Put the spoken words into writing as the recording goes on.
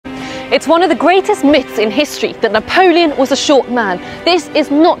It's one of the greatest myths in history that Napoleon was a short man. This is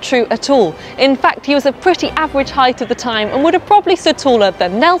not true at all. In fact, he was a pretty average height of the time and would have probably stood taller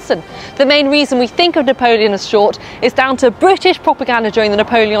than Nelson. The main reason we think of Napoleon as short is down to British propaganda during the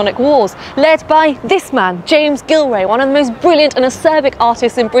Napoleonic Wars, led by this man, James Gillray, one of the most brilliant and acerbic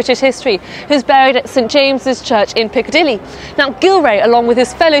artists in British history, who's buried at St James's Church in Piccadilly. Now, Gillray, along with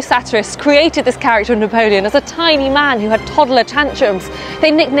his fellow satirists, created this character of Napoleon as a tiny man who had toddler tantrums.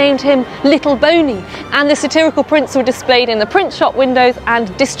 They nicknamed him Little Boney, and the satirical prints were displayed in the print shop windows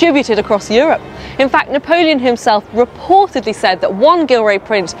and distributed across Europe. In fact, Napoleon himself reportedly said that one Gillray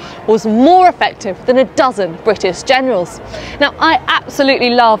print was more effective than a dozen British generals. Now, I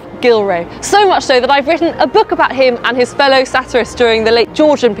absolutely love Gillray, so much so that I've written a book about him and his fellow satirists during the late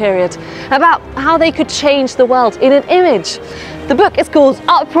Georgian period, about how they could change the world in an image. The book is called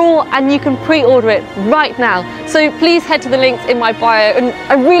Uproar, and you can pre-order it right now. So please head to the links in my bio, and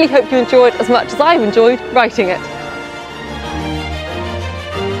I really hope you enjoyed as much as I've enjoyed writing it.